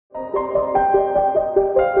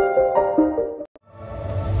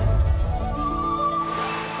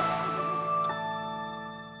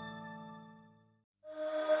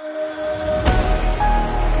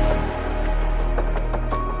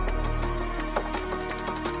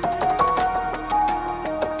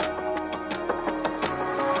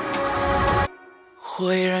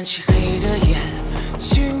会燃起黑的焰，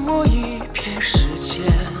静默一片时间。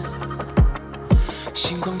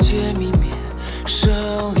星光皆泯灭，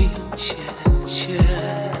生灵渐渐。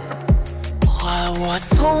还我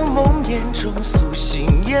从梦魇中苏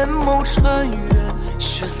醒，眼眸穿越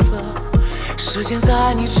血色。时间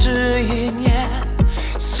在你这一念，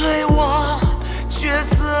随我角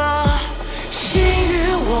色。心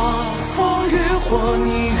与我，风与火，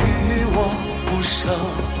你与我不舍。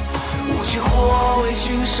 无惧火为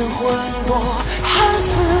君生魂魄，寒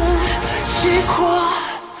死契阔。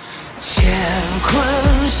乾坤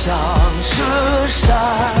向这山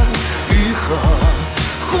与河，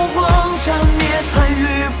洪荒斩灭残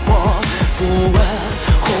与破。不问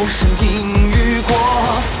后生因与果，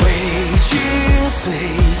为君虽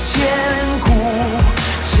艰苦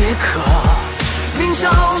皆可。明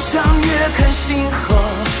朝向月看星河，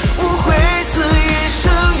无悔此一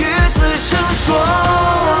生与子成说。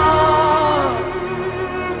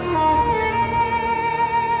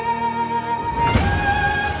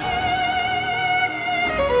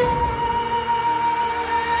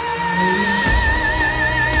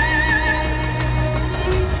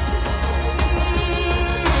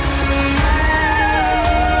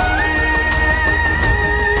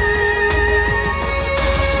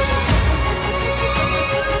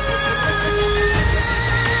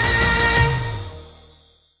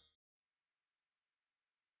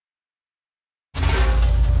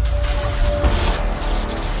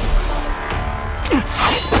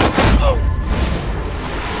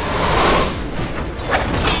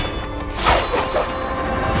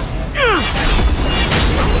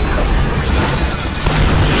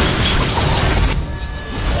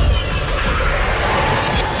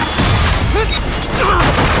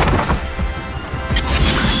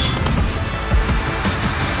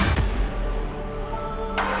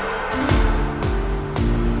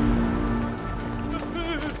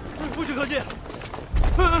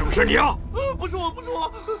 是你啊！不是我，不是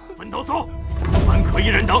我！分头搜，凡可疑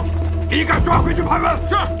人等，一概抓回去盘问。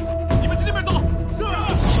是，你们去那边走。是。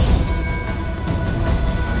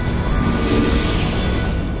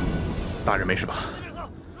大人没事吧？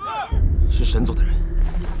是神族的人。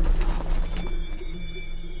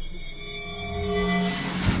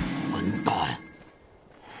混蛋！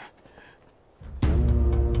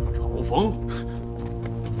朝风，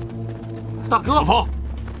大哥，朝风，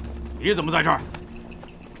你怎么在这儿？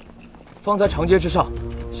 方才长街之上，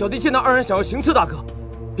小弟见到二人想要行刺大哥，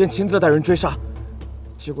便亲自带人追杀，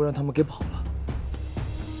结果让他们给跑了。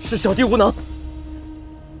是小弟无能。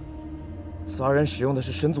此二人使用的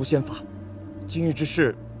是神族仙法，今日之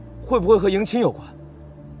事会不会和迎亲有关？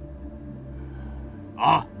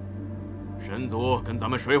啊！神族跟咱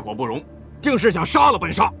们水火不容，定是想杀了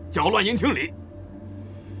本煞，搅乱迎亲礼。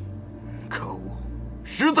可恶，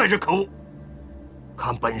实在是可恶！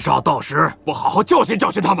看本煞到时不好好教训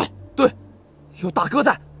教训他们。 对，有大哥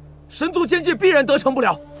在，神族奸计必然得逞不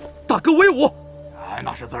了。大哥威武！哎，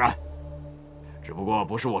那是自然。只不过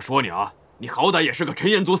不是我说你啊，你好歹也是个陈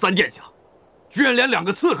延族三殿下，居然连2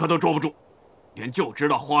个刺客都捉不住，便就知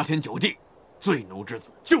道花天酒地，最奴之子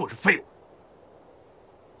就是废物。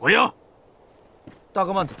回营。大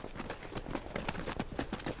哥慢走。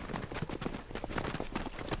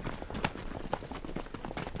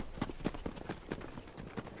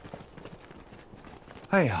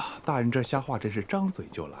 哎呀，大人这瞎话真是张嘴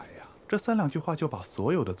就来呀！这3两句话就把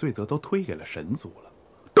所有的罪责都推给了神族了。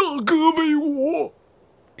大哥为我，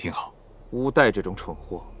挺好。乌代这种蠢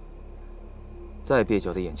货，再蹩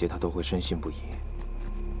脚的演技他都会深信不疑。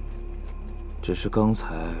只是刚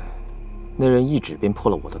才那人一指便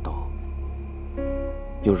破了我的刀，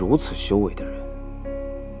有如此修为的人，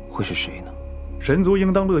会是谁呢？神族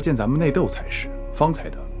应当乐见咱们内斗才是，方才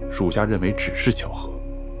的属下认为只是巧合。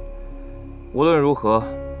 无论如何，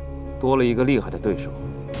多了一个厉害的对手，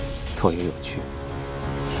倒也有趣。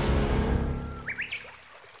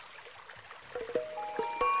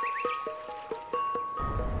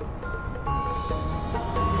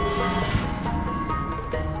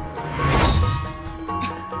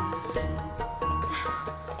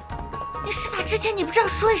你施法之前，你不知道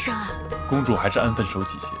说一声啊？公主还是安分守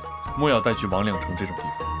己些，莫要再去王亮城这种地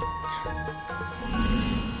方。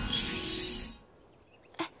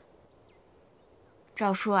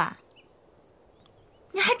 赵叔啊，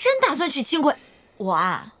你还真打算娶清葵？我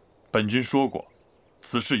啊，本君说过，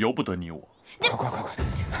此事由不得你我。快！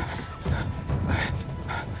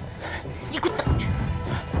你给我等着！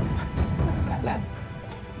来。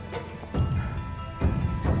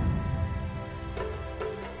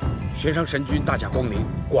悬商神君大驾光临，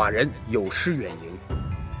寡人有失远迎。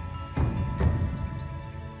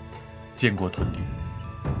见过屯弟，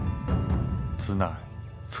此乃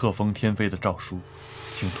册封天妃的诏书，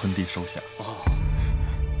请屯弟收下。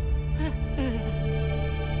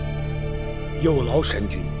有劳神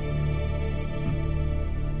君。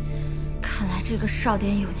看来这个少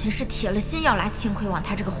典有情是铁了心要拉青葵往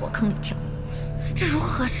他这个火坑里跳，这如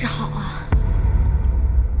何是好啊？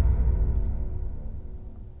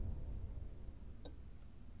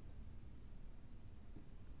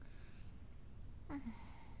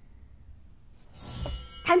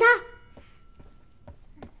谈谈，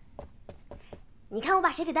你看我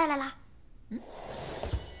把谁给带来了？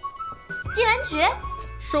地兰诀。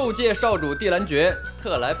受戒少主地兰诀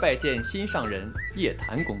特来拜见心上人夜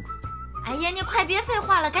谭公主。哎呀，你快别废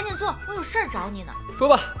话了，赶紧坐，我有事儿找你呢。说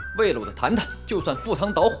吧，为了我的谈谈，就算赴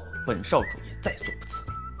汤蹈火，本少主也在所不辞。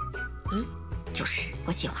就是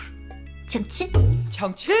我计划抢亲。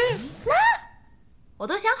抢亲？那我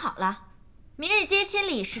都想好了，明日接亲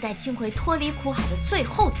礼是带青葵脱离苦海的最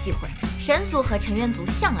后机会。神族和尘渊族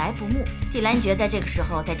向来不睦，地兰诀在这个时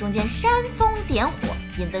候在中间煽风点火，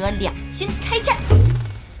引得两军开战。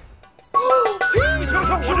你瞧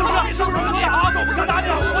瞧，我这个你上手你啊，就不敢打你，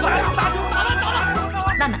我打你，打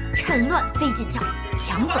你，慢慢趁乱飞进轿子，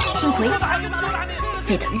抢走青葵，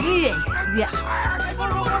飞得越远越好。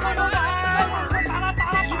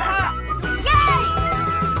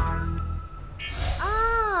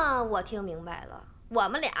啊，我听明白了，我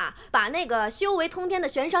们俩把那个修为通天的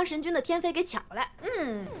悬商神君的天妃给抢过来。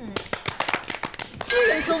痴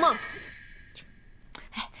人说梦。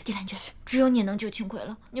哎，地兰诀，只有你能救青葵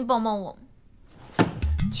了，你帮帮我。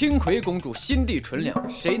青葵公主心地纯良，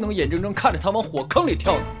谁能眼睁睁看着她往火坑里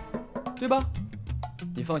跳呢？对吧？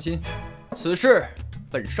你放心，此事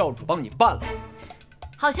本少主帮你办了。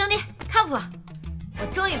好兄弟，靠谱！我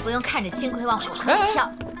终于不用看着青葵往火坑里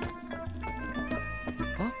跳。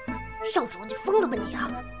少主，你疯了吧你啊！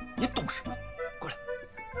你懂什么？过来！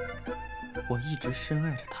我一直深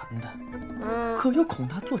爱着谈谈，可又恐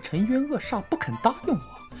他做沉冤恶煞不肯答应我。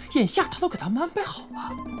眼下他都给他们安排好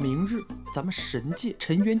了，明日咱们神界、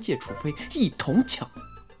尘渊界除非一同抢。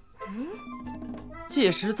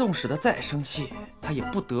届时纵使他再生气，他也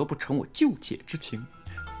不得不承我救姐之情，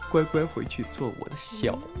乖乖回去做我的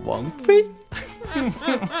小王妃。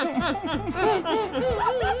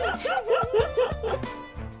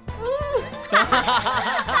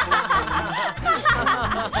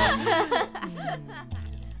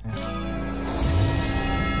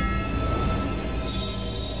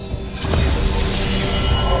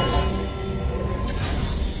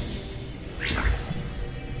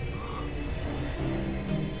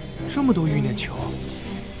这么多欲念球，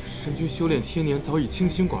神君修炼千年，早已清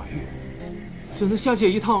心寡欲，怎能下界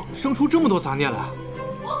一趟生出这么多杂念来？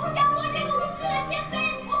我不想做这个无趣的天妃，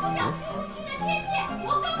我不想吃无趣的天界，我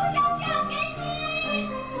更不想嫁给你。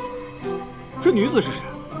这女子是谁？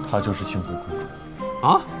她就是青葵公主。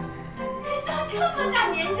啊？你都这么大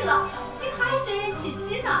年纪了，你还学人娶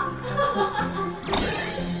妻呢？我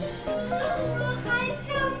还这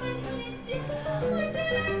么年轻，我就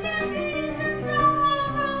能嫁给一个这么的吗？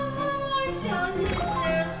我求你神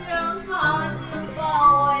圣好心帮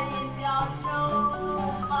我一条生路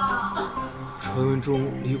吧。传闻中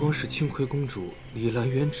离光是青葵公主李兰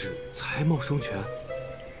辕旨，才貌双全，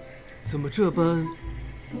怎么这般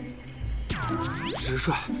直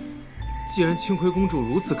率？既然青葵公主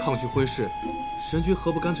如此抗拒婚事，神君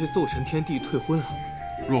何不干脆奏陈天帝退婚啊？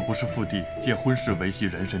若不是父帝借婚事维系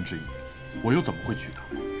人身之意，我又怎么会娶她？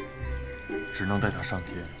只能带她上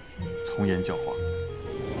天，从严教化。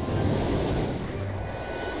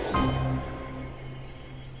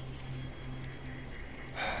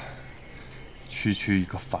区一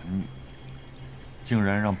个凡女，竟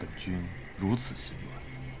然让本君如此心乱。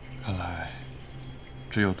看来，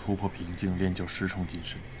只有突破瓶颈，练就十重金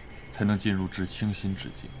身，才能进入至清心之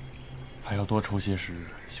境。还要多抽些时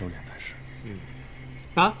修炼才是。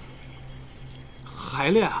啊？还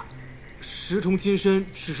练啊？十重金身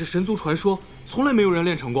只是神族传说，从来没有人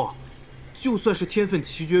练成过。就算是天分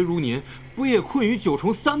奇绝如您，不也困于9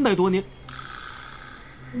重300多年？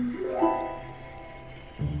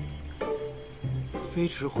妃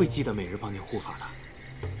迟会记得每日帮您护法的。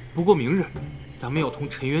不过明日，咱们要同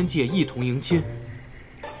尘渊界一同迎亲，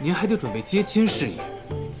您还得准备接亲事宜。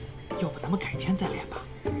要不咱们改天再练吧。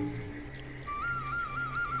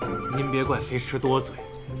您别怪妃迟多嘴，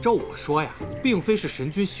照我说呀，并非是神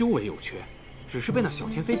君修为有缺，只是被那小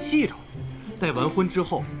天妃气着了。待完婚之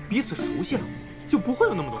后，彼此熟悉了，就不会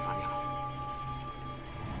有那么多杂念了。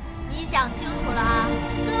你想清楚了啊！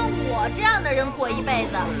跟我这样的人过一辈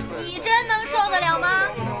子，你真能受得了吗？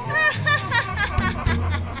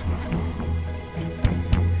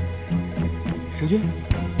神君，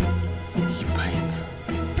一辈子。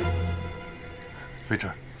飞志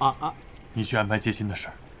啊，你去安排接亲的事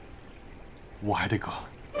儿，我还得搁。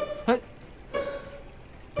哎。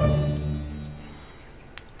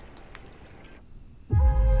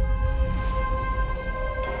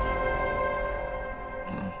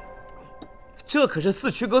这可是四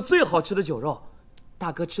区哥最好吃的酒肉，大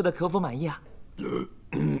哥吃的可否满意啊？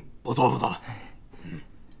不错不错。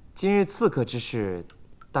今日刺客之事，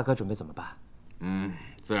大哥准备怎么办？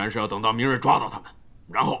自然是要等到明日抓到他们，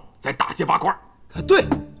然后再大卸八块。对，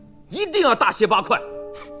一定要大卸八块。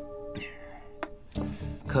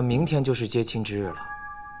可明天就是接亲之日了，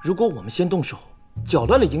如果我们先动手，搅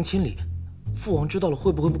乱了迎亲礼，父王知道了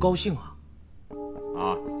会不会不高兴啊？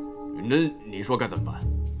允真，你说该怎么办？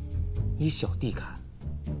依小弟看，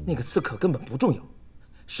那个刺客根本不重要。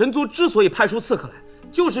神族之所以派出刺客来，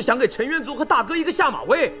就是想给陈渊族和大哥一个下马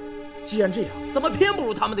威。既然这样，怎么偏不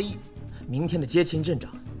如他们的意？明天的接亲阵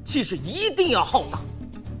仗，气势一定要浩大，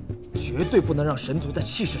绝对不能让神族在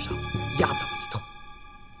气势上压咱们一头。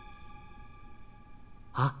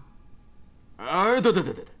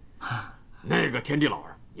对，那个天地老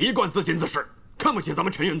儿一贯自矜自恃，看不起咱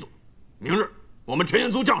们陈渊族。明日我们陈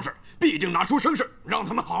渊族将士必定拿出声势，让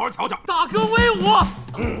他们好好瞧瞧。大哥威武！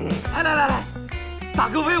来，大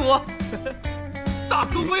哥威武！大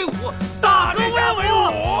哥威武！大哥威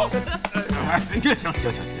武！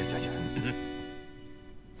行。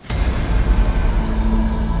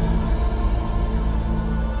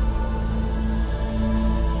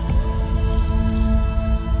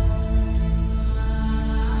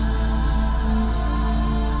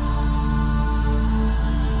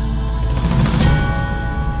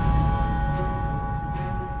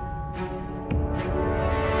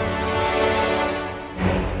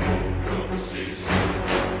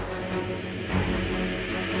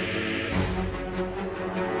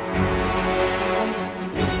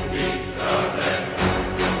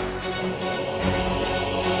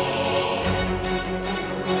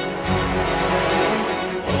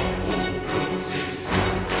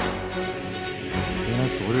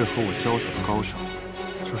和我交手的高手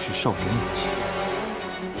就是少典母亲。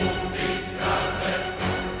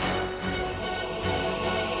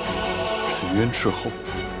沉冤斥后，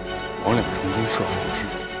魍魉城中设伏制，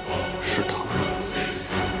是他。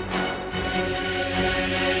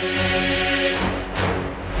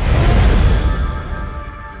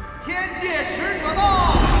天界使者到，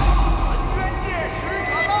文渊界使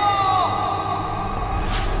者到。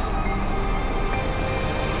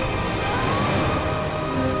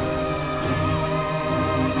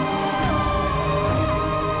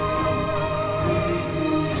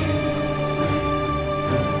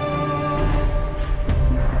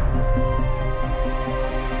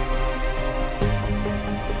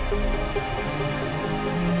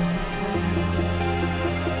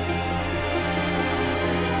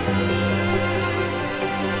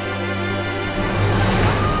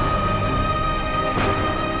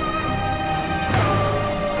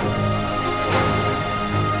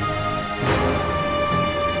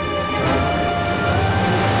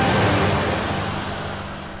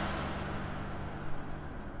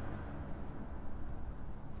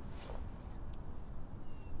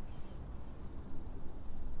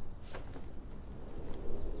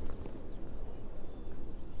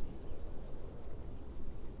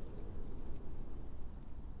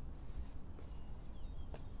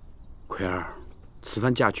葵儿，此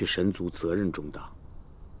番嫁去神族，责任重大。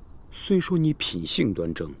虽说你品性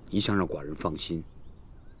端正，一向让寡人放心，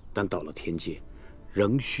但到了天界，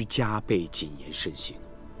仍需加倍谨言慎行。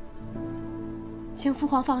请父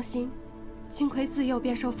皇放心，青葵自幼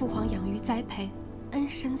便受父皇养育栽培，恩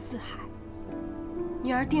深似海。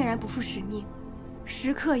女儿定然不负使命，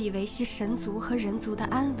时刻以维系神族和人族的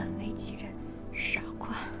安稳为己任。傻瓜！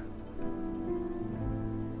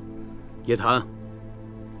叶檀。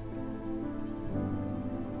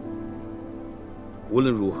无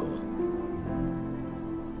论如何，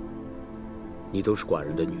你都是寡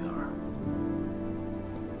人的女儿。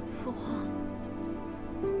父皇，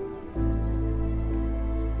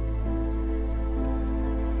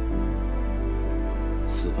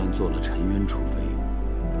此番做了沉冤处妃，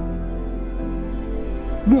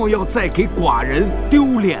莫要再给寡人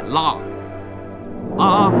丢脸了，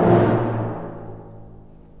啊！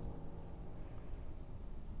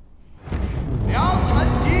良辰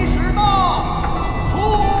吉时到。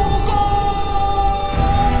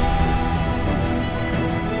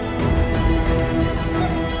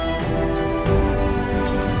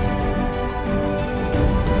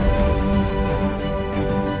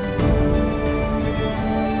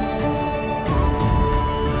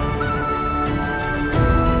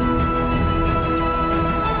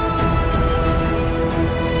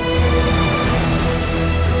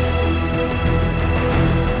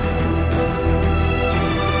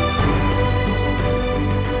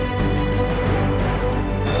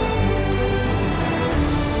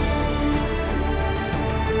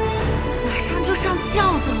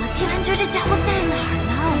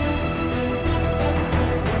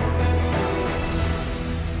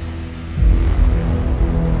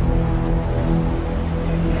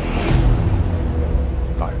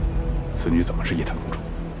此女怎么是夜谭公主？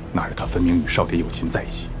那日她分明与少典有情在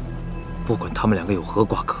一起。不管他们两个有何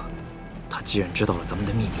瓜葛，他既然知道了咱们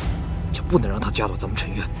的秘密，就不能让他加入咱们陈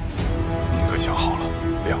院。您可想好了，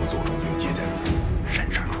两座重兵皆在此，擅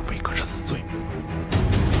杀除非可是死罪。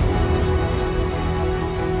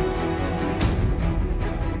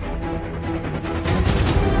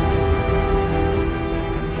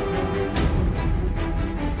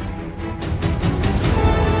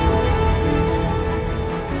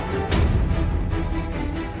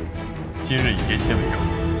今日以结亲为重，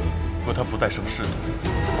若他不再生事，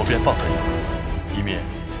我便放他一马，以免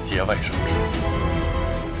节外生枝。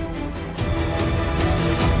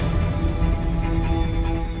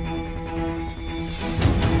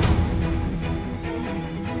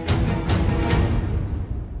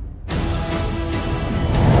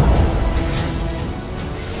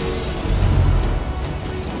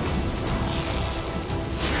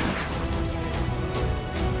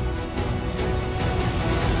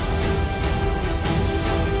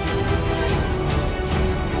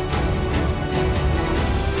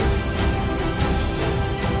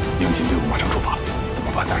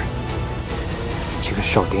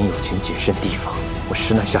少典有情谨慎提防，我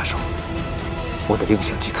实难下手。我得另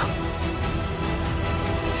想计策。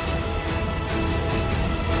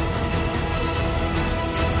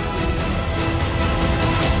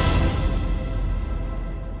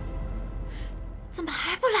怎么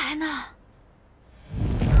还不来呢？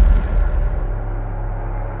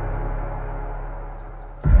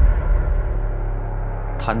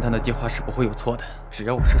谈谈的计划是不会有错的，只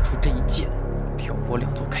要我射出这一箭，挑拨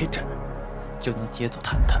两族开战，就能劫走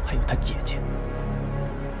谈谈还有他姐姐。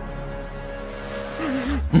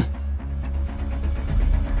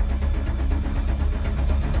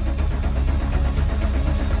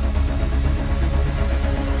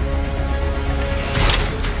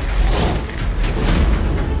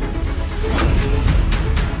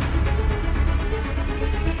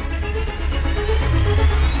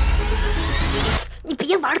你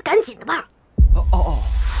别玩了，赶紧的吧。哦。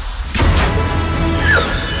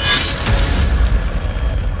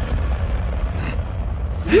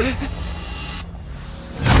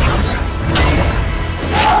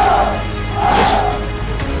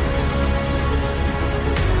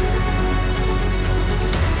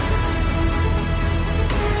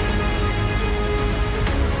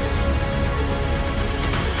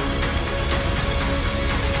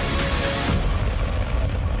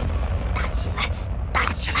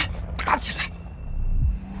打起来！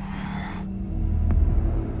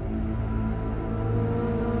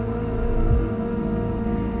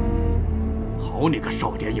好你个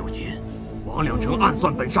少典有情，王两成暗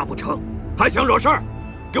算本煞不成，还想惹事儿？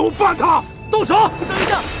给我办他！动手！等一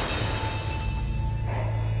下，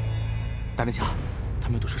大殿下，他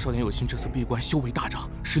们都是少典有情这次闭关修为大涨，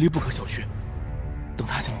实力不可小觑，等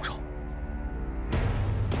他先动手。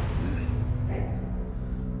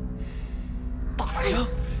大人，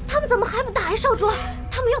他们怎么还不打呀？少主，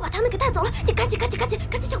他们要把他们给带走了，你赶紧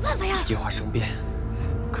想办法呀！计划生变，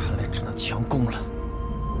看来只能强攻了。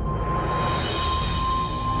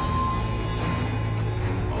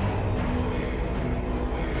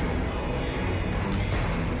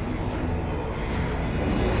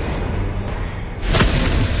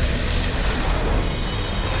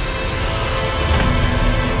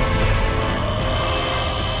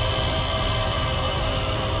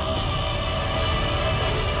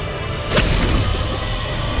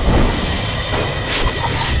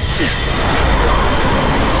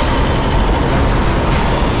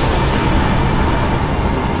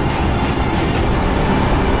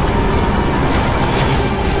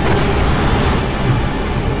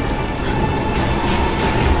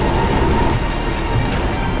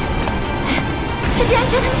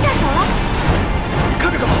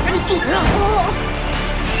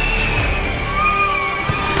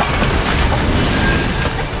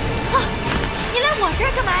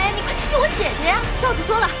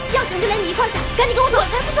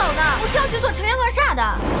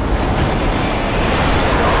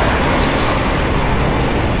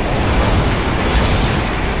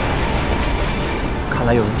看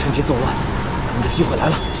来有人趁机作乱，咱们的机会来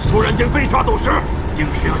了！突然间飞沙走石，定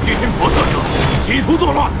是有居心叵测者，企图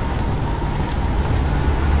作乱。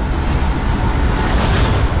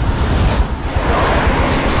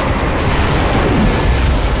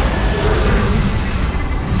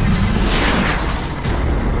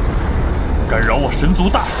敢扰我神族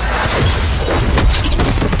大事！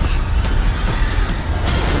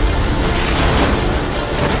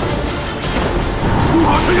不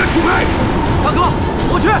好，陈元出配！大哥，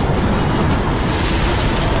我去！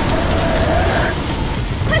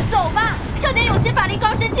快走吧！少年有情，法力高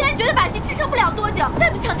深，今天绝对把气支撑不了多久，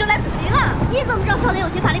再不抢救来不及了。你怎么知道少年有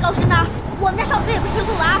情法力高深呢？我们家少主也不吃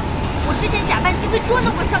素的啊！我之前假扮清妃捉弄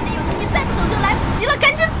过少年有情，你再不走就来不及了，赶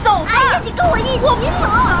紧走吧！哎呀，你跟我一起走！你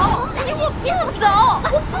不走，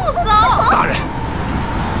我不走！大人，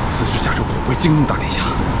此事下手恐会惊动大殿下，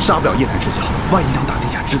杀不了夜谭是小，万一让大殿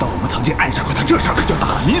下知道我们曾经爱上过他，这事儿可就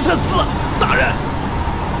大了。您才死！大人，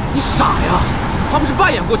你傻呀！他不是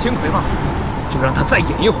扮演过青葵吗？就让他再演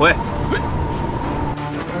一回。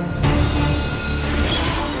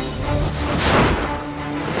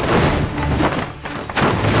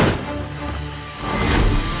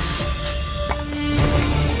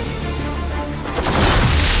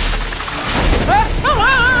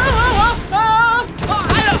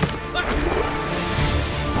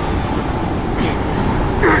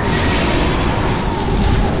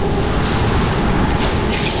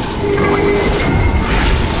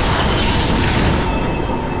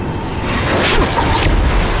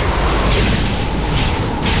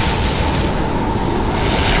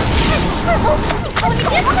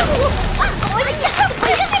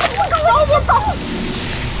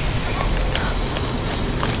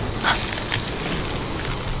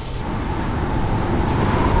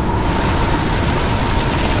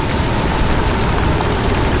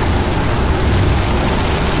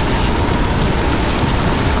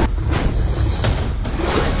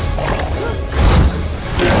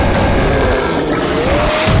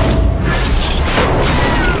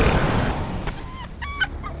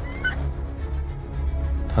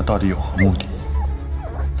到底有何目的？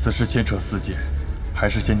此事牵扯四界，还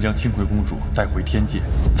是先将青葵公主带回天界，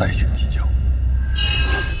再行计较。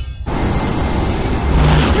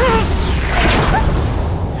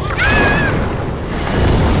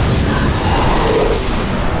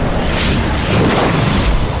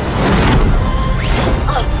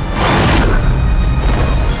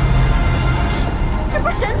这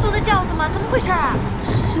不是神族的轿子吗？怎么回事啊？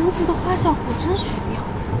神族的花轿果真玄妙。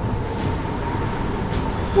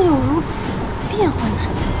似有如此变幻之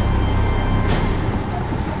气。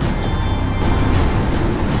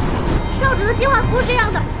少主的计划不是这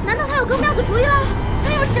样的，难道他有更妙的主意了？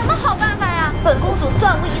他有什么好办法呀？本公主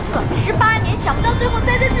算无一策，18年想不到最后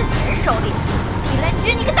栽在自己人手里。李兰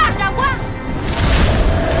君，你个大傻瓜！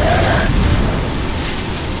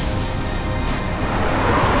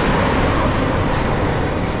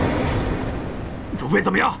主妃怎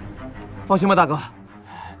么样？放心吧，大哥。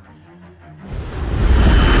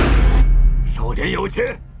少年有情，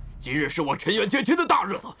今日是我陈远接亲的大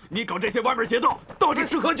日子，你搞这些歪门邪道，到底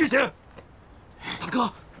是何居心？大哥，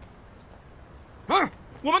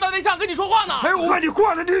我们大殿下跟你说话呢。哎，我看你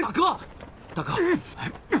惯了你！大哥，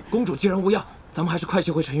公主既然无恙，咱们还是快些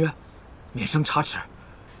回陈渊，免生差池。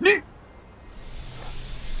你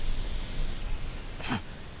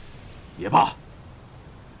也罢，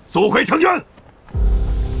速回陈渊。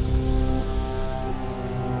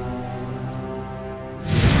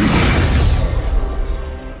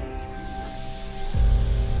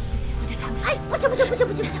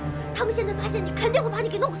不行！他们现在发现你，肯定会把你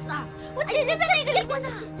给弄死的。我姐姐在那个里边呢。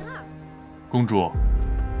公主，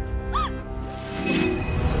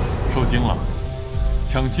受惊了，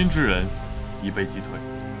抢亲之人已被击退，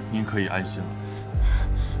您可以安心了。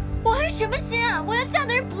我安什么心啊！我要嫁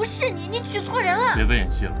的人不是你，你娶错人了。别再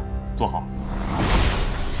演戏了，坐好。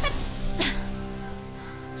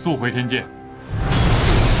速回天界。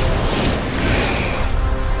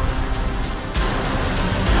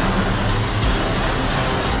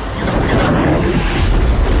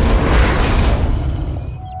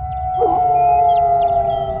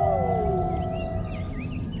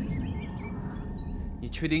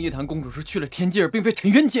确定夜谭公主是去了天界，而并非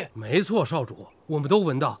尘渊界？没错，少主，我们都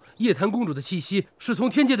闻到夜谭公主的气息是从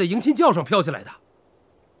天界的迎亲轿上飘下来的。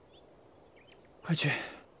快去，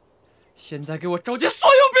现在给我召集所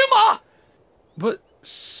有兵马！不，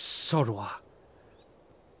少主啊，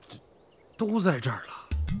都在这儿了。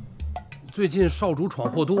最近少主闯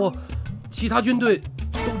祸多，其他军队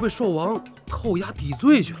都被兽王扣押抵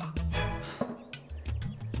罪去了。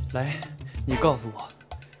来，你告诉我，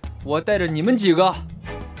我带着你们几个。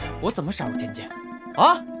我怎么杀入天界？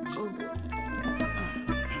啊！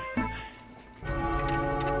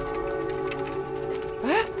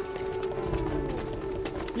哎，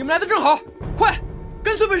你们来的正好，快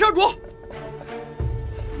跟随本少主。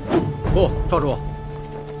不，少主，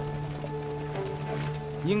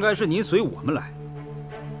应该是您随我们来。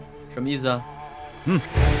什么意思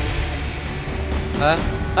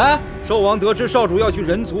啊？兽王得知少主要去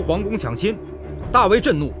人族皇宫抢亲，大为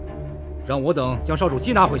震怒。让我等将少主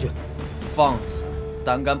缉拿回去。放肆！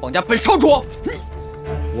胆敢绑架本少主！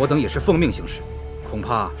我等也是奉命行事，恐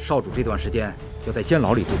怕少主这段时间要在监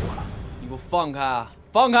牢里度过了。不放开啊！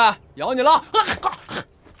放开！咬你了！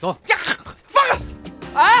走！放开！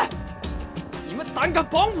哎，你们胆敢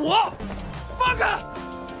绑我！放开！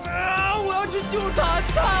啊！我要去救谭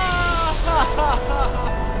谭！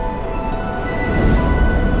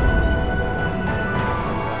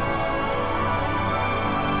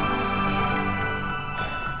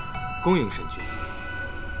恭迎神君。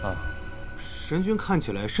啊，神君看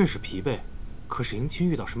起来甚是疲惫，可是迎亲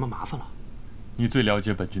遇到什么麻烦了？你最了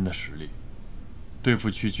解本君的实力，对付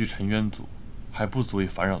区区陈渊族，还不足以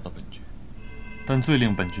烦扰到本君。但最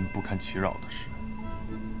令本君不堪其扰的是，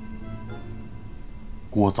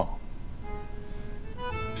聒噪。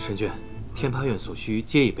神君，天葩院所需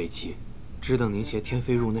皆已备齐，只等您携天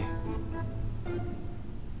妃入内。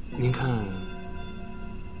您看，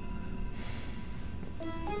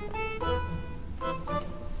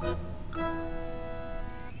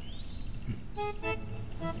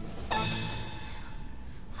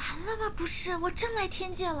不是，我真来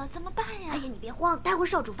天界了，怎么办呀？哎呀，你别慌，待会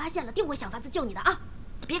少主发现了，定会想法子救你的啊！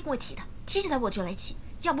你别跟我提他，提起来我就来气。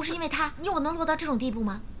要不是因为他，你我能落到这种地步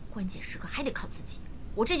吗？关键时刻还得靠自己。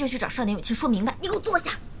我这就去找少年有情说明白。你给我坐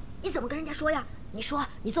下！你怎么跟人家说呀？你说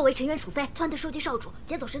你作为陈渊储妃，撺掇受戒少主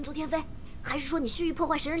劫走神族天妃，还是说你蓄意破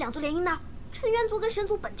坏神人两族联姻呢？陈渊族跟神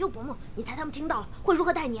族本就不睦，你猜他们听到了会如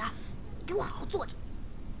何待你啊？你给我好好坐着！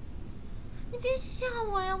你别吓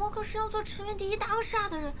我呀，我可是要做陈渊第一大恶煞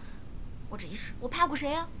的人。我这一世，我怕过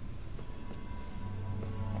谁呀？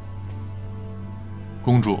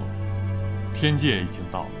公主，天界已经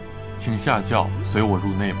到了，请下轿随我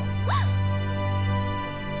入内吧。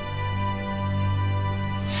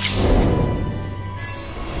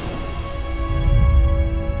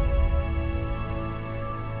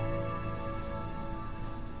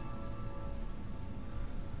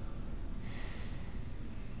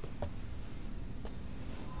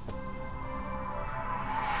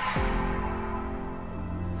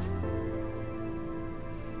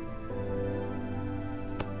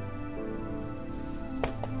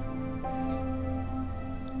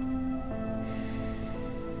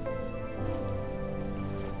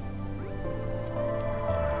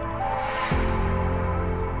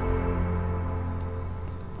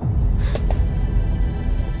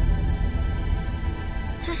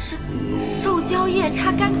这是受教夜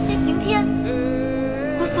叉干七刑天，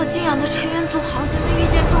我所敬仰的陈渊族好姐妹遇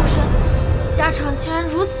见众神，下场竟然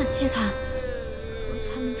如此凄惨。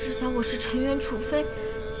若他们知晓我是陈渊储妃，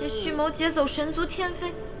且蓄谋劫走神族天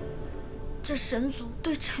妃，这神族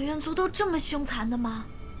对陈渊族都这么凶残的吗？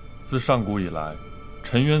自上古以来，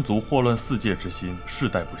陈渊族祸乱四界之心世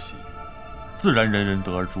代不息，自然人人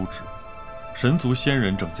得而诛之。神族先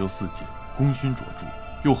人拯救四界，功勋卓著，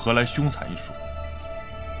又何来凶残一说？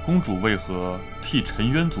公主为何替陈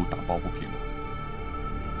渊族打抱不平？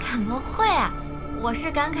怎么会啊！我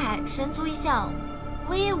是感慨神族一向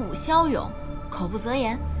威武骁勇，口不择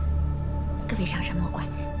言。各位上山莫怪，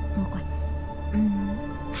莫怪。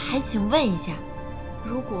还请问一下，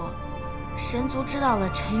如果神族知道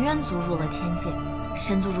了陈渊族入了天界，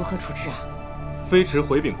神族如何处置啊？飞驰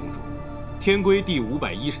回禀公主，天规第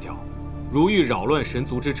510条，如遇扰乱神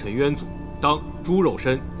族之陈渊族，当诛肉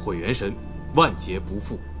身，毁元神，万劫不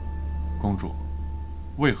复。公主，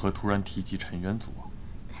为何突然提及陈渊族啊？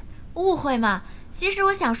误会嘛，其实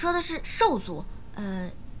我想说的是兽族。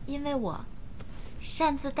因为我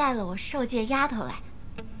擅自带了我兽界丫头来，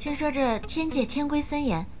听说这天界天规森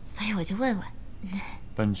严，所以我就问问。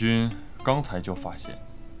本君刚才就发现，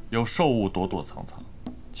有兽物躲躲藏藏，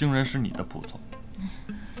竟然是你的仆从。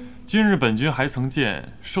今日本君还曾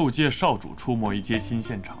见兽界少主出没于接亲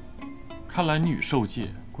现场，看来你与兽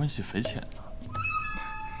界关系匪浅啊。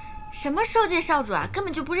什么兽界少主啊，根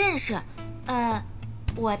本就不认识。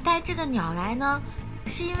我带这个鸟来呢，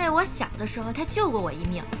是因为我小的时候他救过我一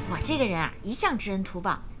命。我这个人啊，一向知恩图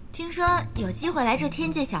报，听说有机会来这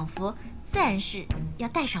天界享福，自然是要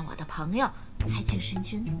带上我的朋友，还请神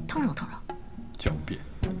君通融通融。狡辩！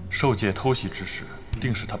兽界偷袭之事，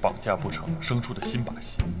定是他绑架不成生出的新把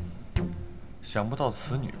戏。想不到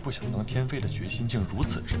此女不想当天妃的决心竟如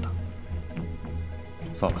此之大。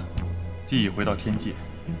算了，既已回到天界，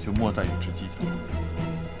就莫再与之计较。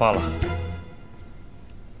罢了，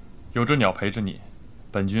有这鸟陪着你，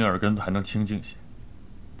本君耳根子还能清净些。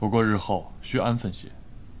不过日后需安分些，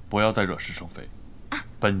不要再惹是生非。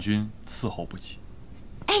本君伺候不起。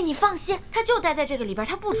哎，你放心，他就待在这个里边，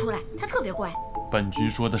他不出来，他特别乖。本君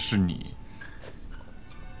说的是你。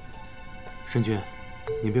神君，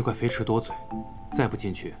您别怪飞驰多嘴，再不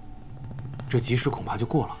进去，这吉时恐怕就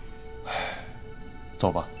过了。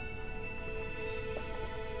走吧。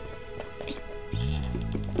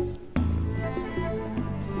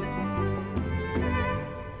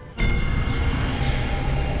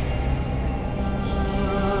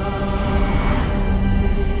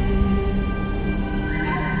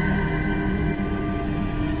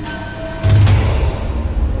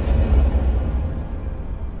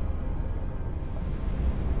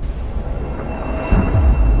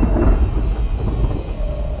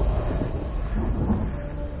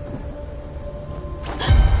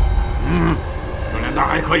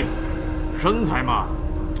身材嘛，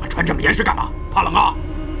穿这么严实干嘛？怕冷啊？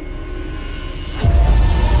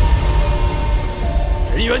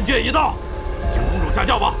人员界已到，请公主下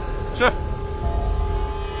轿吧。是。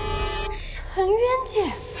尘渊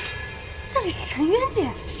界，这里是尘渊界，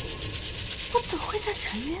我怎么会在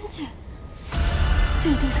尘渊界？这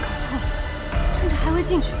一定是搞错了。趁着还未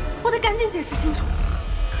进去，我得赶紧解释清楚。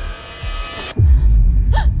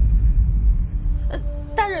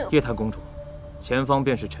大人，夜谭公主，前方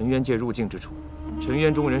便是尘渊界入境之处。尘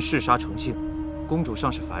渊中人嗜杀成性，公主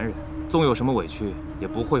尚是凡人，纵有什么委屈，也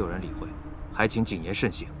不会有人理会。还请谨言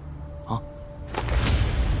慎行，啊！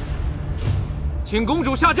请公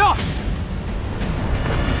主下轿。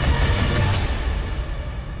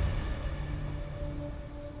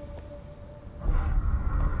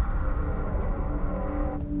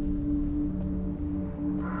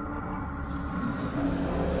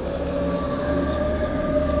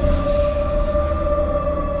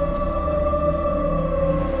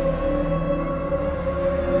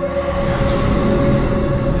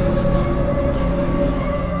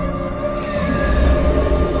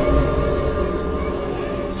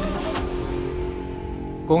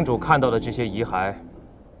公主看到的这些遗骸，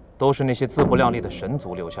都是那些自不量力的神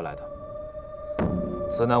族留下来的。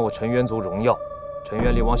此乃我尘渊族荣耀，尘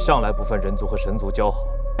渊力王向来不分人族和神族交好，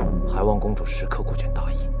还望公主时刻顾全大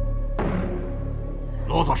义。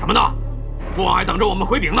啰嗦什么呢？父王还等着我们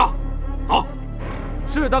回禀呢。走。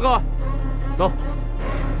是大哥，走。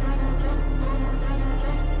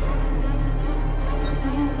尘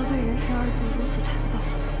渊族对人神二族如此残暴，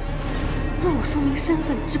若我说明身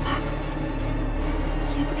份之怕。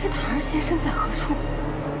也不知塔儿先生在何处。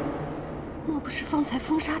莫不是方才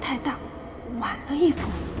风沙太大，晚了一步？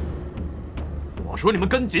我说你们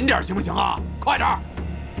跟紧点行不行啊？快点！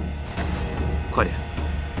快点！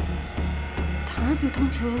塔儿最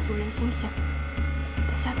通尘渊族人心相，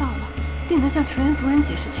等下到了，定能向尘渊族人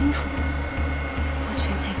解释清楚。我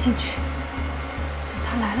权且进去，等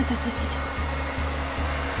他来了再做计较。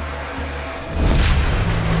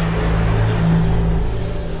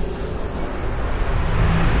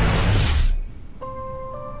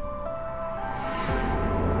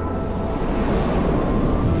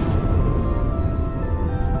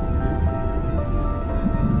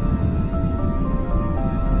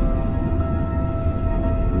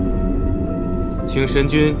请神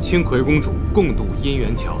君、青葵公主共渡姻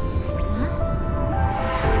缘桥。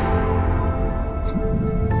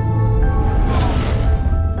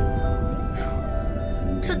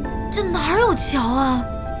这哪有桥啊？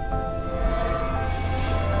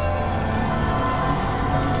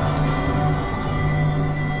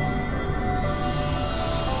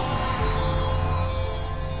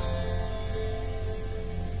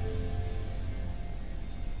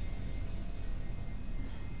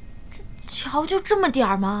桥就这么点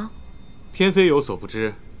儿吗？天妃有所不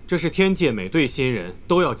知，这是天界每对新人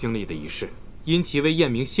都要经历的仪式，因其为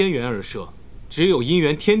验明仙缘而设，只有姻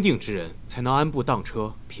缘天定之人才能安步当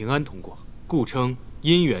车，平安通过，故称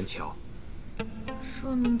姻缘桥。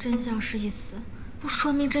说明真相是一死，不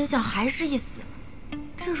说明真相还是一死，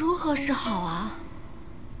这如何是好啊？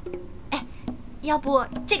哎，要不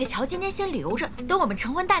这个桥今天先留着，等我们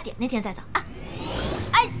成婚大典那天再走啊！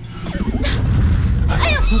哎，哎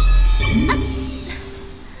呀！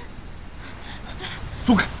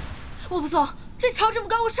松开！我不走，这桥这么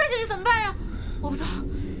高，我摔下去怎么办呀？我不走，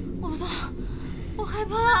我不走，我害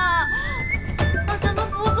怕。我咱们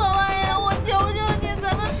不走了呀！我求求你，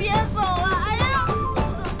咱们别走了！哎呀，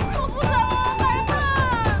我不走，我害怕！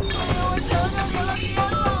哎呀，我求求你了，别走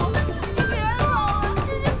了，别走了！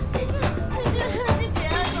你别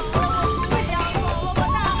走了，我不想走了，我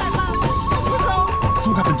太害怕了，我不走。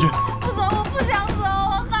松开本君！不走，我不想走，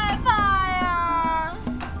我害怕呀！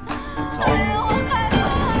哎呀，我害怕！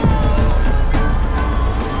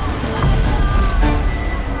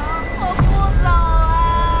我不走了，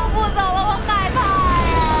不走了，我害怕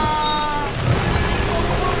呀！我不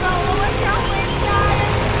走了，我想回家呀！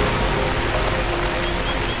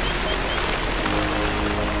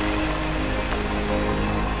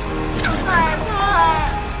我害怕呀！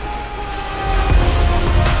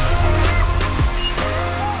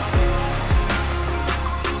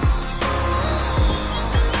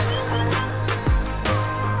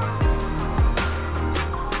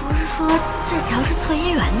这桥是测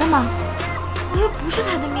姻缘的吗？我又不是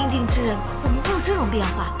他的命定之人，怎么会有这种变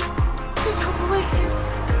化？这桥不会是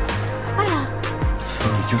坏了？此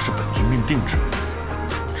女竟是本君命定之人，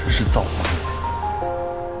真是造化弄人。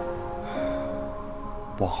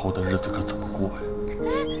往后的日子可怎么过呀？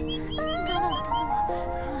等等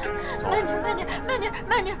我，慢点，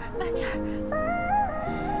慢点。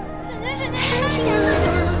神君，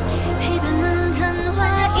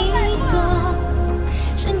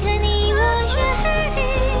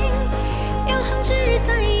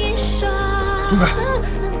松开！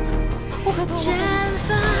我害怕。绽放，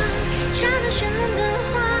刹那绚烂的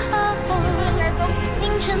花火，凝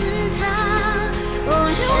成糖。哦，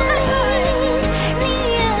是你，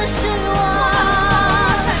也是我。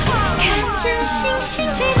看见星星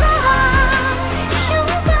坠落，拥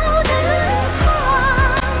抱的轮廓，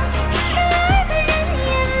深爱的人眼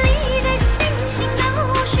里的星星都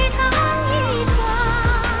是同一朵。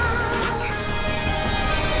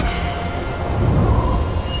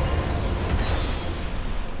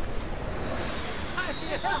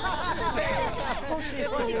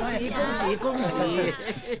恭喜！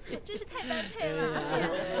真是太般配了！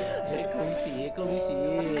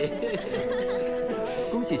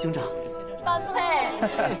恭喜兄长！般配。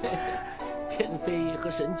天妃和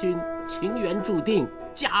神君情缘注定，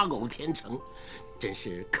佳偶天成，真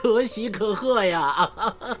是可喜可贺呀！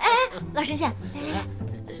哎，老神仙，来，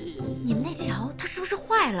你们那桥它是不是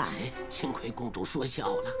坏了？青葵公主说笑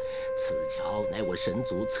了，此桥乃我神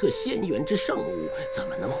族测仙缘之圣物，怎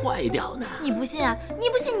么能坏掉呢？你不信啊？你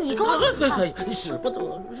不信你给我使不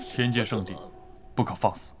得！天界圣地，不可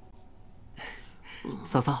放肆。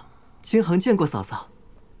嫂嫂，青恒见过嫂嫂。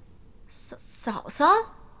嫂嫂，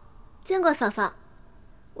见过嫂嫂。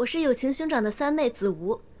我是有情兄长的三妹子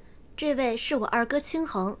无，这位是我二哥青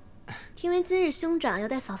恒。听闻今日兄长要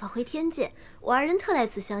带嫂嫂回天界，我二人特来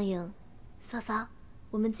此相迎。嫂嫂，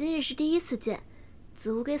我们今日是第一次见，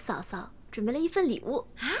子无给嫂嫂准备了一份礼物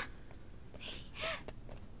啊！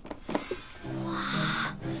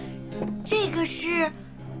哇，这个是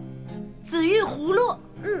紫玉葫芦，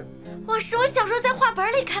哇，是我小时候在画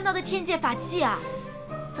本里看到的天界法器啊！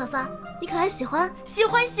嫂嫂，你可还喜欢？喜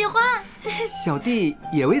欢。小弟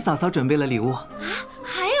也为嫂嫂准备了礼物啊，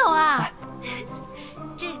还有啊，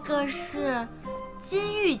这个是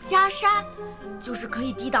金玉袈裟，就是可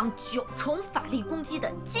以抵挡9重法力攻击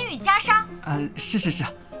的金玉袈裟。是，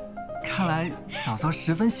看来嫂嫂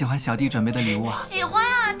十分喜欢小弟准备的礼物啊。喜欢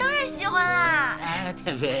啊，当然喜欢啦。哎，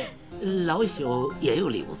天妃，老朽也有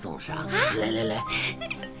礼物送上，来。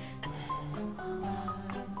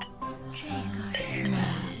这个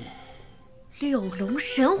是6龙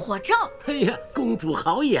神火罩。哎呀，公主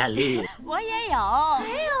好眼力！我也有，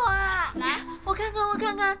没有啊，来，我看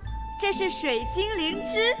看，这是水晶灵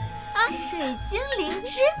芝啊，水晶灵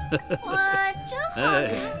芝，哇，真好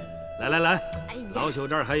看！来，老朽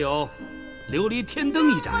这儿还有琉璃天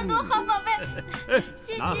灯一盏，多好，宝贝，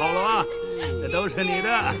谢谢。拿好了啊，这都是你的。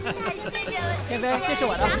太谢谢了，天妃，这是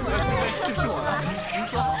我的，这是我的，您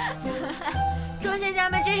说。周仙家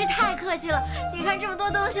们真是太客气了，你看这么多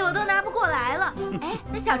东西我都拿不过来了。哎，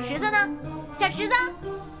那小池子呢？小池子，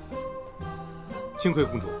青葵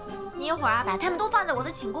公主，你一会儿啊，把它们都放在我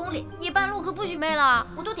的寝宫里，你半路可不许没了，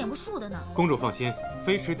我都点过数的呢。公主放心，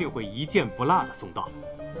飞驰定会一件不落的送到。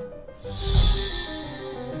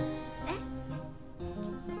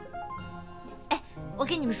哎，我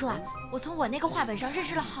跟你们说啊，我从我那个画本上认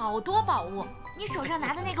识了好多宝物，你手上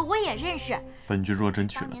拿的那个我也认识。本君若真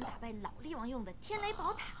娶了她，当年打败老厉王用的天雷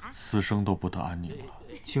宝塔，私生都不得安宁了。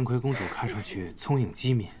青葵公主看上去聪颖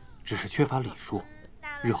机敏，只是缺乏礼数，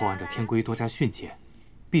日后按照天规多加训诫，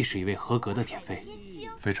必是一位合格的天妃。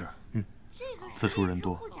飞驰，此处人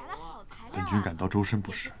多，本君感到周身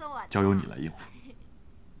不适，交由你来应付。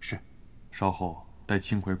是，稍后带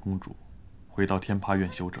青葵公主回到天葩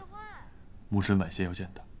院休整，母神晚些要见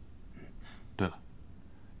她。对了，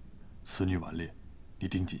此女顽劣，你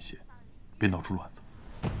盯紧些，别闹出乱子。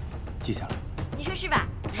记下来。你说是吧？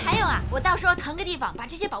还有啊，我到时候腾个地方把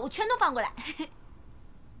这些宝物全都放过来。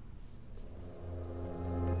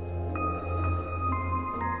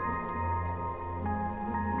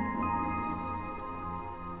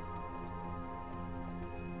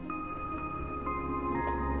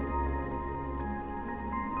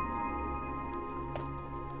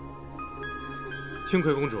青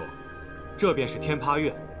葵公主，这便是天葩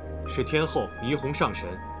院，是天后霓虹上神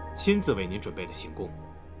亲自为您准备的行宫。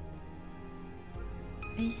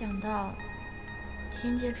没想到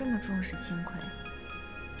天界这么重视青葵，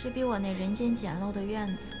这比我那人间简陋的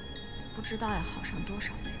院子不知道要好上多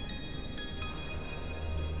少倍。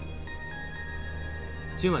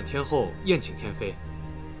今晚天后宴请天妃，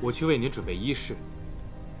我去为您准备衣饰。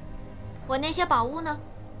我那些宝物呢？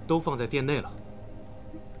都放在殿内了。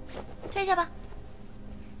退下吧。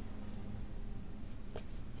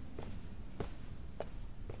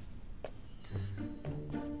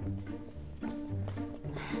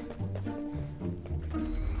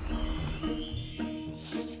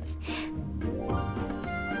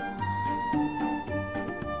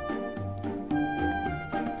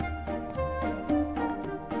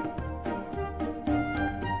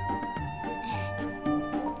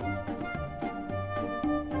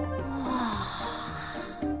哇，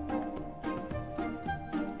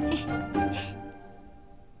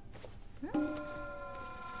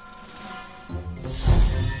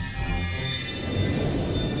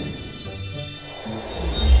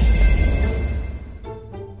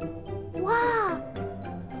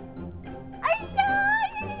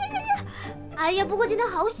不过今天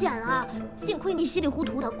好险啊！幸亏你稀里糊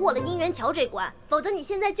涂的过了姻缘桥这关，否则你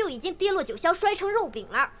现在就已经跌落九霄，摔成肉饼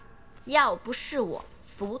了。要不是我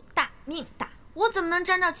福大命大，我怎么能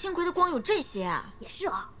沾到青葵的光有这些啊？也是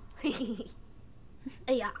啊，嘿嘿嘿。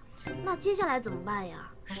哎呀，那接下来怎么办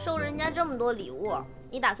呀？收人家这么多礼物，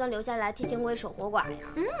你打算留下来替青葵守活寡呀？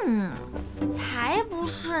才不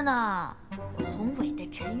是呢！宏伟的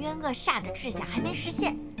沉冤恶煞的志向还没实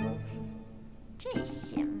现，这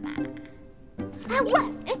些嘛……哎喂，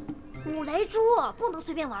哎，五雷珠不能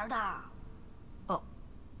随便玩的。哦，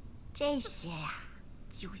这些呀，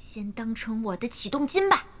就先当成我的启动金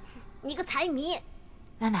吧。你个财迷！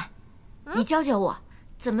曼曼，你教教我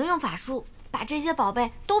怎么用法术把这些宝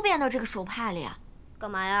贝都变到这个手帕里啊？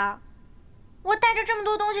干嘛呀？我带着这么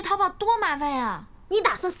多东西逃跑多麻烦呀！你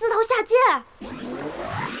打算撕头下界？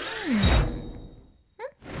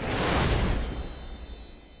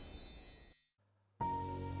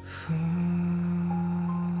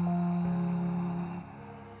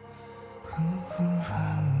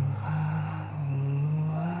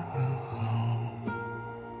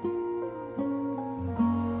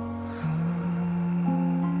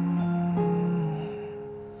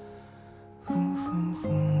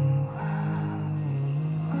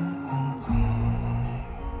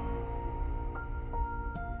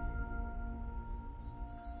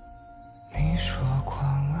你说过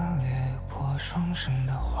恶劣过双生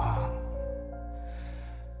的话，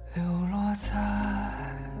流落在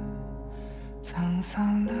沧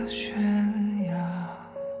桑的悬崖。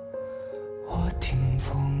我听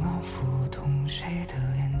风儿拂动谁的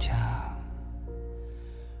脸颊，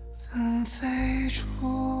纷飞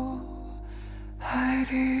出海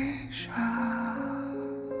底沙。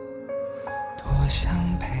多想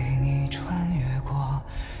陪你穿越过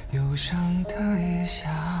忧伤的夜夏，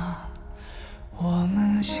我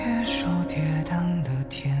们携手跌宕的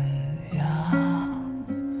天涯，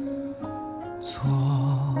错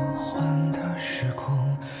换的时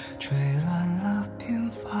空吹乱了鬓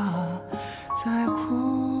发，再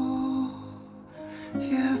哭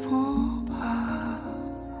也不怕。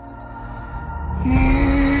你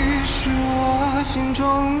是我心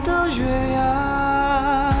中的月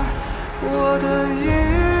牙，我的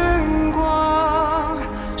荧光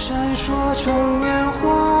闪烁成年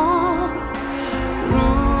华。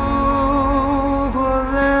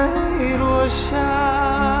下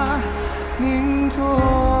凝作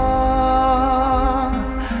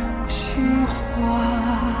心花，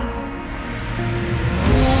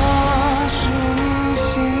我是你洗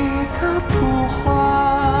的蒲花，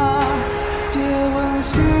别问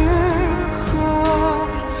星河，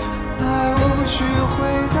来无需回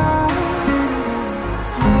答，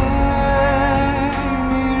为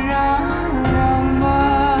你燃亮吧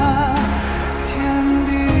天地。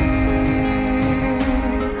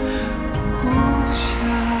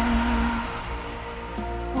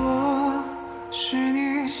是